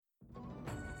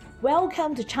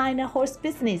Welcome to China Horse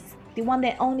Business, the one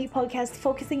and only podcast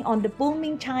focusing on the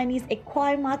booming Chinese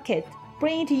equine market,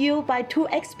 bringing to you by two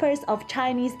experts of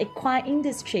Chinese equine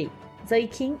industry, Zoe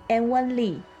King and Wen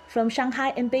Li, from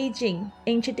Shanghai and Beijing,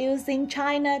 introducing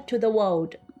China to the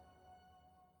world.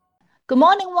 Good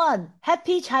morning, Wen.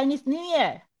 Happy Chinese New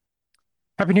Year.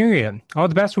 Happy New Year. All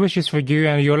the best wishes for you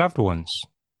and your loved ones.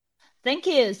 Thank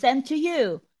you. Same to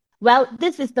you. Well,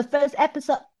 this is the first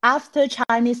episode after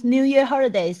Chinese New Year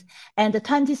holidays and the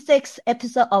 26th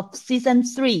episode of Season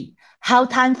 3, How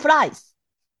Time Flies.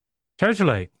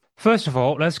 Totally. First of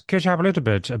all, let's catch up a little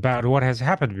bit about what has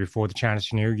happened before the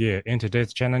Chinese New Year in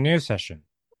today's China News session.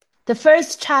 The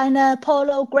first China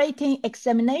Polo grading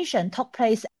examination took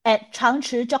place at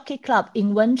Changchi Jockey Club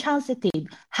in Wenchang City,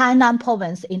 Hainan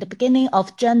Province in the beginning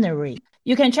of January.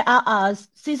 You can check out our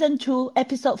Season 2,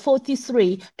 Episode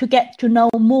 43 to get to know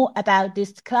more about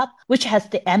this club, which has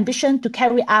the ambition to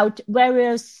carry out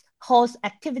various horse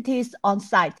activities on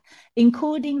site,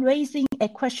 including racing,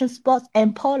 equestrian sports,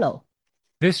 and polo.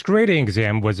 This grading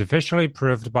exam was officially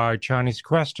approved by Chinese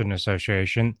Equestrian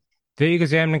Association. The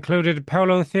exam included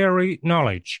polo theory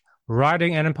knowledge,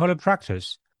 riding and polo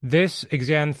practice. This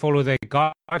exam followed the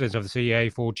guidance of the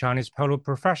CEA for Chinese polo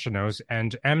professionals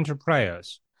and amateur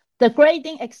players. The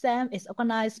grading exam is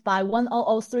organized by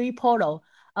 1003 Polo,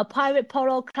 a private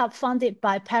polo club funded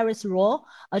by Paris Roy,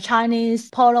 a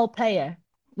Chinese polo player.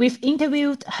 We've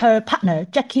interviewed her partner,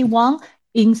 Jackie Wang,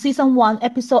 in Season 1,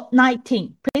 Episode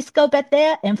 19. Please go back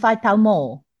there and find out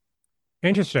more.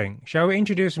 Interesting. Shall we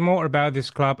introduce more about this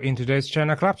club in today's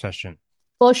China Club session?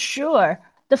 For sure.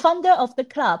 The founder of the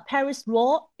club, Paris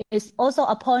Roy, is also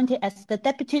appointed as the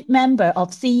deputy member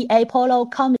of CEA Polo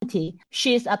Committee.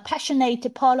 She is a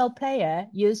passionate polo player,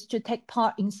 used to take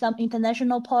part in some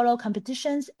international polo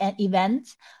competitions and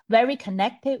events, very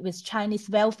connected with Chinese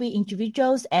wealthy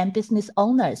individuals and business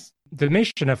owners. The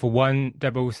mission of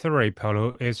 133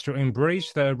 Polo is to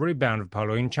embrace the rebound of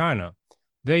polo in China.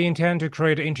 They intend to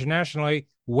create internationally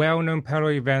well-known polo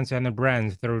events and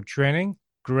brands through training,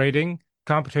 grading,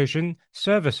 competition,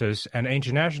 services, and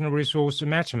international resource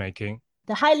matchmaking.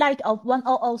 The highlight of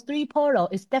 1003 Polo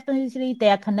is definitely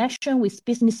their connection with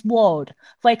business world.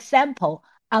 For example,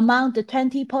 among the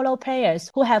 20 polo players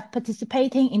who have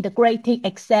participating in the grading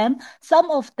exam,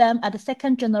 some of them are the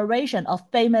second generation of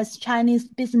famous Chinese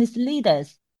business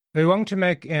leaders. We want to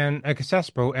make an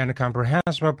accessible and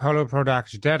comprehensive polo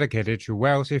product dedicated to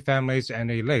wealthy families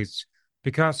and elites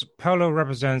because polo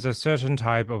represents a certain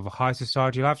type of high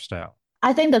society lifestyle.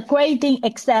 I think the grading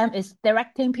exam is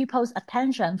directing people's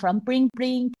attention from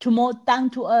bling-bling to more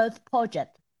down-to-earth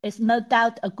project. It's no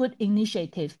doubt a good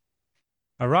initiative.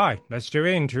 All right, let's dive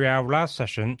into our last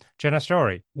session, China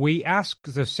Story. We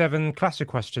asked the 7 classic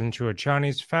questions to a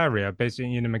Chinese farrier based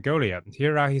in Inner Mongolia.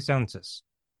 Here are his answers.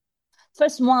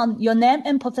 First one, your name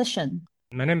and profession.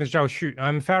 My name is Zhao Xu.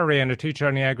 I'm a farrier and a teacher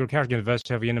in the Agricultural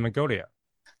University of Inner Mongolia.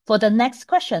 For the next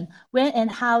question, when and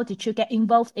how did you get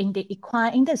involved in the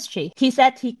equine industry? He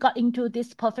said he got into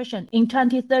this profession in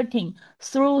 2013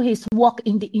 through his work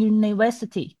in the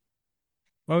university.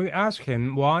 When we asked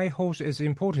him why horse is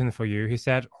important for you, he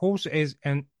said, horse is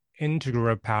an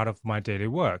integral part of my daily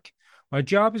work. My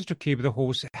job is to keep the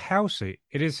horse healthy.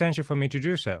 It is essential for me to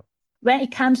do so. When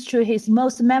it comes to his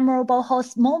most memorable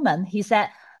horse moment, he said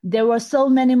there were so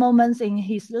many moments in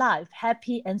his life,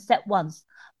 happy and sad ones.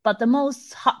 But the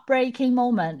most heartbreaking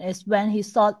moment is when he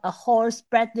saw a horse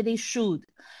badly shot.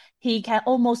 He can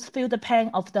almost feel the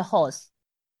pain of the horse.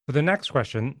 For the next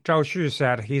question, Zhao Xu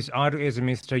said his idol is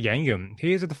Mr. Yan Yun.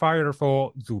 He is the farrier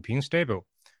for Zuping Stable.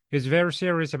 He's very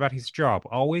serious about his job,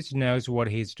 always knows what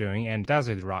he's doing and does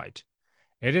it right.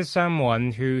 It is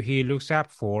someone who he looks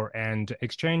up for and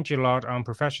exchange a lot on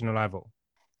professional level.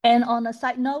 And on a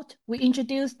side note, we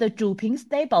introduced the Zuping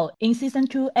Stable in Season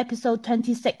 2, Episode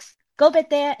 26. Go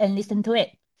back there and listen to it.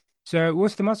 So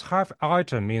what's the must-have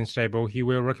item in stable he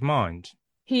will recommend?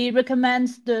 He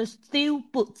recommends the steel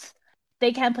boots.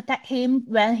 They can protect him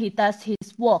when he does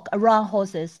his work around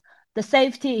horses. The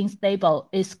safety in stable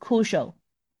is crucial.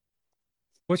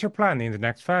 What's your plan in the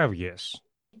next 5 years?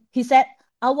 He said,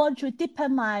 I want to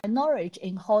deepen my knowledge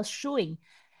in horseshoeing.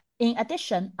 In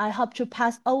addition, I hope to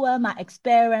pass over my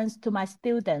experience to my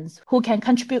students who can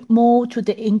contribute more to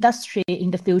the industry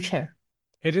in the future.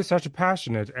 It is such a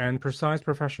passionate and precise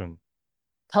profession.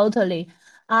 Totally.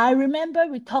 I remember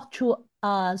we talked to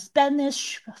a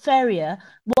Spanish farrier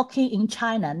working in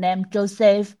China named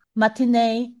Joseph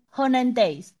Martinez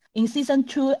Hernandez in Season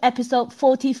 2, Episode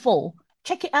 44.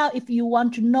 Check it out if you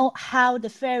want to know how the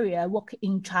farrier works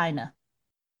in China.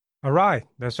 All right,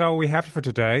 that's all we have for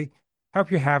today.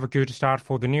 Hope you have a good start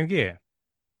for the new year.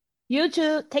 You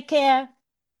too. Take care.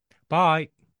 Bye.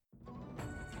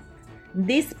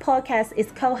 This podcast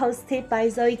is co-hosted by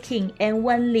Zoe King and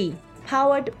Wen Li,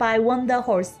 powered by Wonder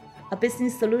Horse, a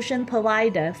business solution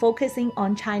provider focusing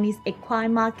on Chinese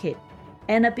equine market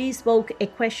and a bespoke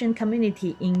equestrian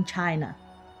community in China.